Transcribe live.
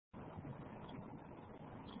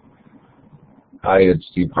Hi, it's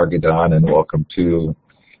Steve Hargadon, and welcome to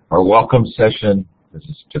our welcome session. This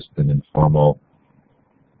is just an informal,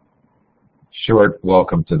 short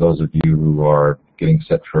welcome to those of you who are getting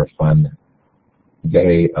set for a fun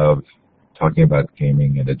day of talking about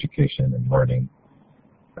gaming and education and learning.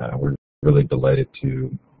 We're really delighted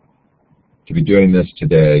to be doing this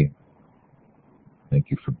today. Thank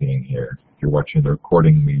you for being here. If you're watching the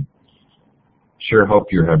recording, we sure hope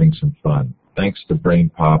you're having some fun. Thanks to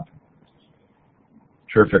BrainPop,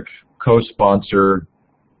 terrific co-sponsor,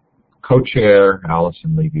 co-chair,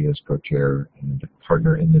 Allisyn Levy as co-chair and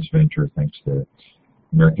partner in this venture. Thanks to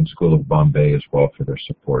American School of Bombay as well for their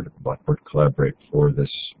support of Blackboard Collaborate for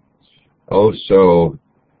this so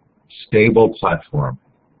stable platform.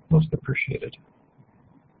 Most appreciated.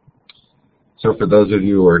 So for those of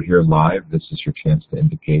you who are here live, this is your chance to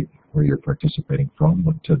indicate where you're participating from.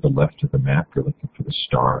 Look to the left of the map. You're looking for the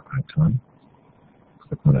star icon.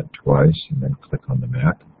 Click on it twice and then click on the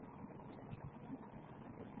map.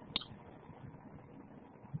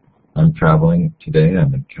 I'm traveling today.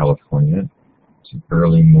 I'm in California. It's an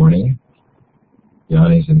early morning.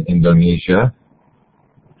 Yanni's in Indonesia.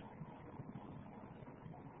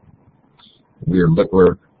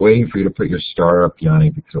 We're waiting for you to put your star up, Yanni,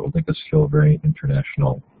 because it will make us feel very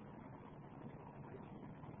international.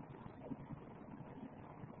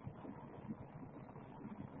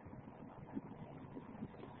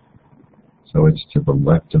 So it's to the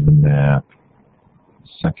left of the map,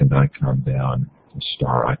 second icon down, the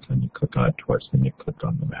star icon. You click on it twice, then you click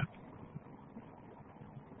on the map.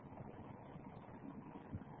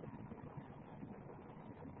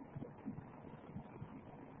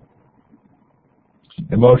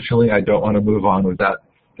 Emotionally, I don't want to move on without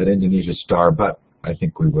that Indonesia star, but I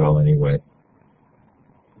think we will anyway.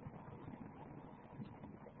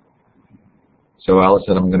 So,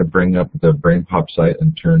 Allisyn, I'm going to bring up the BrainPop site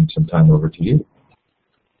and turn some time over to you.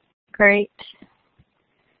 Great.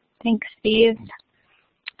 Thanks, Steve.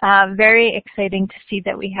 Very exciting to see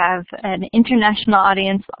that we have an international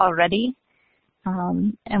audience already,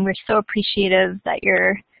 and we're so appreciative that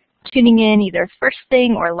you're tuning in either first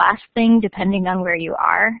thing or last thing, depending on where you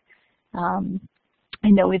are. I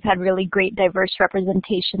know we've had really great diverse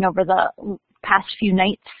representation over the past few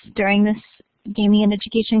nights during this Gaming and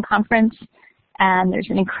Education Conference. And there's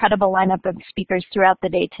an incredible lineup of speakers throughout the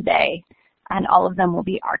day today, and all of them will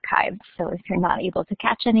be archived. So if you're not able to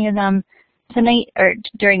catch any of them tonight or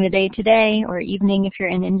during the day today or evening if you're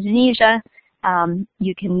in Indonesia,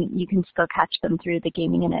 you can still catch them through the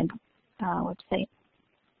Gaming and Ed website.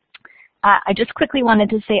 I just quickly wanted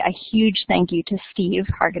to say a huge thank you to Steve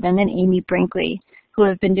Hargadon and Amy Brinkley, who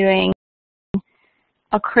have been doing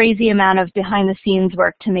a crazy amount of behind-the-scenes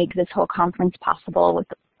work to make this whole conference possible,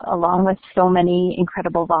 along with so many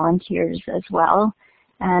incredible volunteers as well,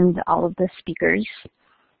 and all of the speakers.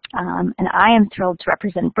 And I am thrilled to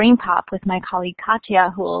represent BrainPop with my colleague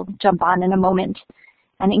Katya, who will jump on in a moment.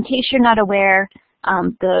 And in case you're not aware,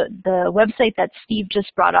 the website that Steve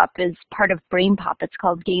just brought up is part of BrainPop. It's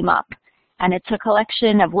called Game Up. And it's a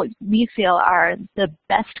collection of what we feel are the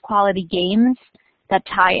best quality games that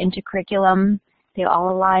tie into curriculum. They all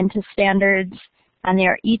align to standards, and they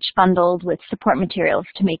are each bundled with support materials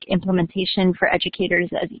to make implementation for educators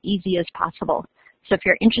as easy as possible. So if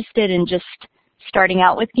you're interested in just starting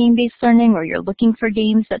out with game-based learning, or you're looking for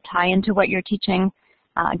games that tie into what you're teaching,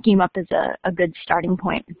 Game Up is a good starting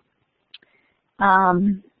point.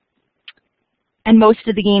 And most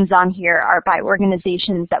of the games on here are by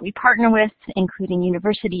organizations that we partner with, including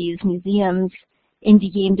universities, museums,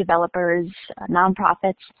 indie game developers,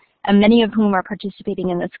 nonprofits, and many of whom are participating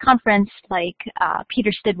in this conference, like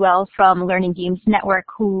Peter Stidwell from Learning Games Network,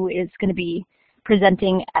 who is going to be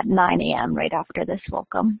presenting at 9 a.m. right after this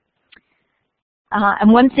welcome.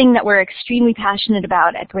 And one thing that we're extremely passionate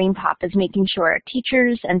about at BrainPop is making sure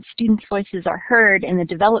teachers and students' voices are heard in the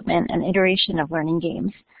development and iteration of learning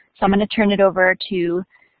games. So I'm going to turn it over to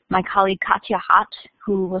my colleague Katya Hott,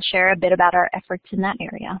 who will share a bit about our efforts in that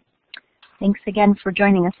area. Thanks again for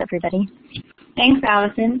joining us, everybody. Thanks,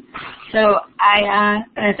 Allisyn. So I,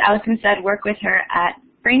 as Allisyn said, work with her at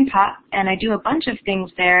BrainPop, and I do a bunch of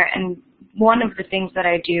things there. And one of the things that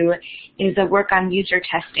I do is a work on user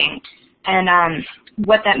testing. And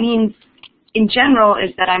what that means in general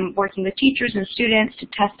is that I'm working with teachers and students to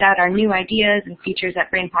test out our new ideas and features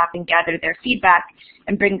at BrainPop and gather their feedback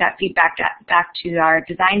and bring that feedback back to our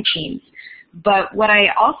design teams. But what I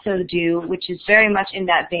also do, which is very much in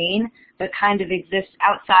that vein, but kind of exists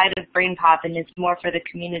outside of BrainPop and is more for the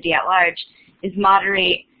community at large, is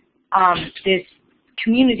moderate this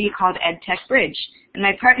community called EdTech Bridge. And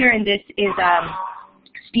my partner in this is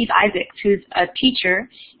Steve Isaacs, who's a teacher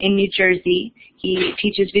in New Jersey. He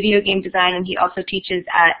teaches video game design, and he also teaches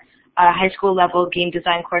at high school level game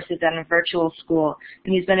design courses at a virtual school.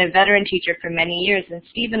 And he's been a veteran teacher for many years. And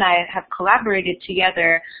Steve and I have collaborated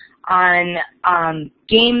together on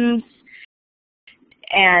games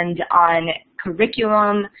and on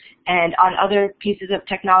curriculum and on other pieces of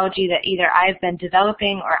technology that either I've been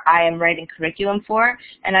developing or I am writing curriculum for.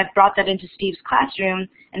 And I've brought that into Steve's classroom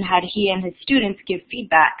and had he and his students give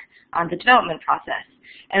feedback on the development process.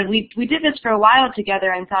 And we did this for a while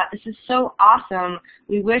together and thought, this is so awesome.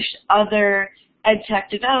 We wish other EdTech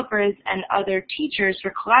developers and other teachers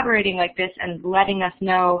were collaborating like this and letting us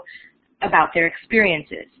know about their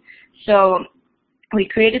experiences. So we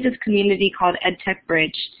created this community called EdTech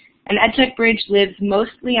Bridge. And EdTech Bridge lives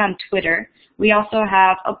mostly on Twitter. We also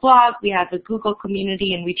have a blog, we have a Google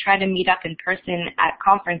community, and we try to meet up in person at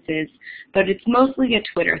conferences, but it's mostly a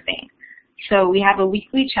Twitter thing. So we have a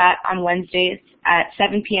weekly chat on Wednesdays at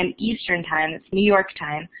 7 p.m. Eastern Time, it's New York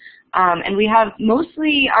time, and we have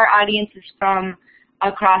mostly our audiences from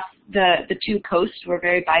across the two coasts. We're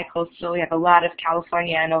very bi-coastal. We have a lot of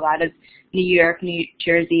California and a lot of New York, New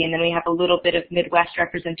Jersey, and then we have a little bit of Midwest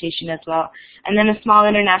representation as well. And then a small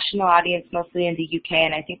international audience, mostly in the UK,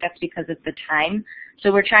 and I think that's because of the time.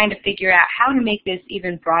 So we're trying to figure out how to make this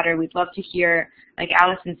even broader. We'd love to hear, like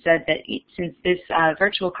Allisyn said, that since this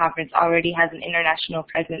virtual conference already has an international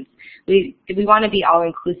presence, we want to be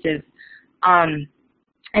all-inclusive.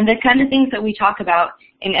 And the kind of things that we talk about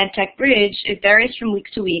in EdTech Bridge, it varies from week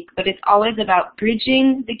to week, but it's always about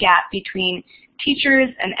bridging the gap between teachers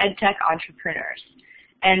and EdTech entrepreneurs.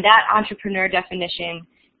 And that entrepreneur definition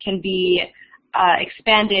can be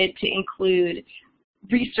expanded to include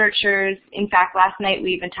researchers. In fact, last night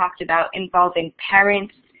we even talked about involving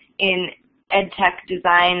parents in EdTech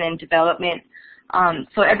design and development.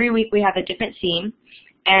 So every week we have a different theme,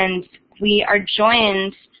 and we are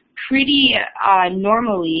joined pretty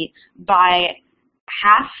normally by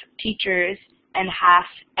half teachers and half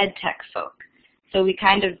EdTech folk. So we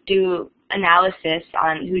kind of do analysis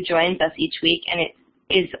on who joins us each week, and it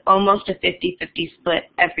is almost a 50-50 split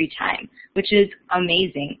every time, which is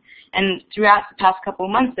amazing. And throughout the past couple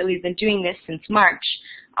months that we've been doing this since March,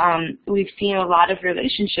 we've seen a lot of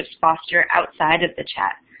relationships foster outside of the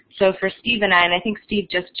chat. So for Steve and I think Steve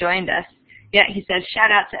just joined us. Yeah, he says,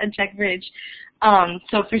 shout out to EdTech Bridge.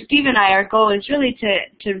 So for Steve and I, our goal is really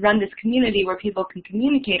to run this community where people can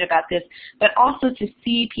communicate about this, but also to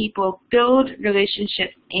see people build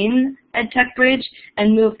relationships in EdTech Bridge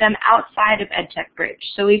and move them outside of EdTech Bridge.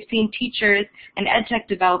 So we've seen teachers and EdTech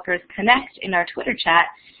developers connect in our Twitter chat,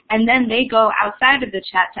 and then they go outside of the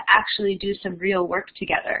chat to actually do some real work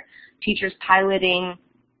together. Teachers piloting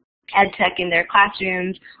EdTech in their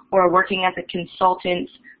classrooms or working as a consultant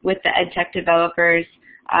with the EdTech developers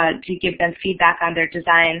to give them feedback on their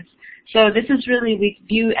designs. So this is really, we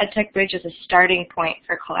view EdTech Bridge as a starting point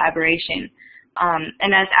for collaboration.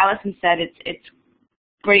 And as Allisyn said, it's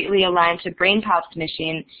greatly aligned to BrainPop's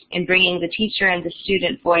mission in bringing the teacher and the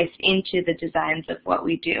student voice into the designs of what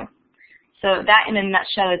we do. So that in a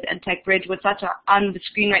nutshell is EdTech Bridge. What's on the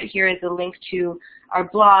screen right here is a link to our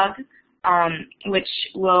blog, which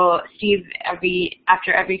will, Steve,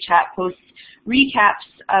 after every chat, posts recaps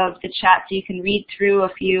of the chat so you can read through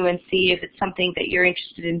a few and see if it's something that you're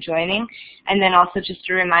interested in joining. And then also just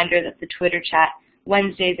a reminder that the Twitter chat,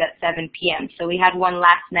 Wednesdays at 7 p.m. So we had one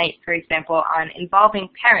last night, for example, on involving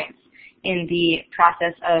parents in the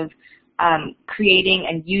process of creating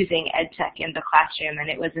and using EdTech in the classroom, and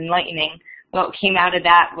it was enlightening. What came out of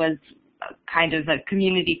that was kind of a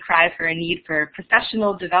community cry for a need for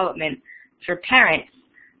professional development for parents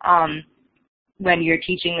when you're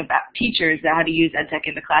teaching about teachers how to use EdTech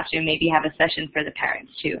in the classroom. Maybe have a session for the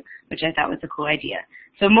parents too, which I thought was a cool idea.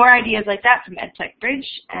 So more ideas like that from EdTech Bridge,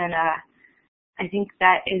 and I think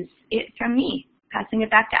that is it from me. Passing it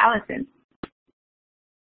back to Allisyn.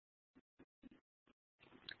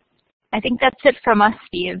 I think that's it from us,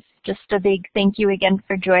 Steve. Just a big thank you again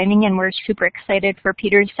for joining, and we're super excited for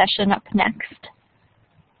Peter's session up next.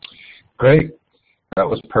 Great. That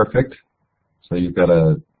was perfect. So you've got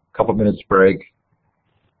a couple minutes break.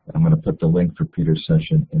 I'm going to put the link for Peter's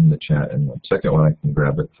session in the chat in 1 second when I can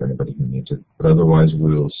grab it for anybody who needs it. But otherwise,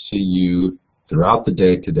 we'll see you throughout the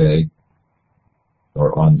day today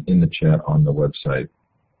or in the chat on the website.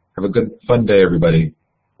 Have a good, fun day, everybody.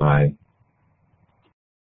 Bye.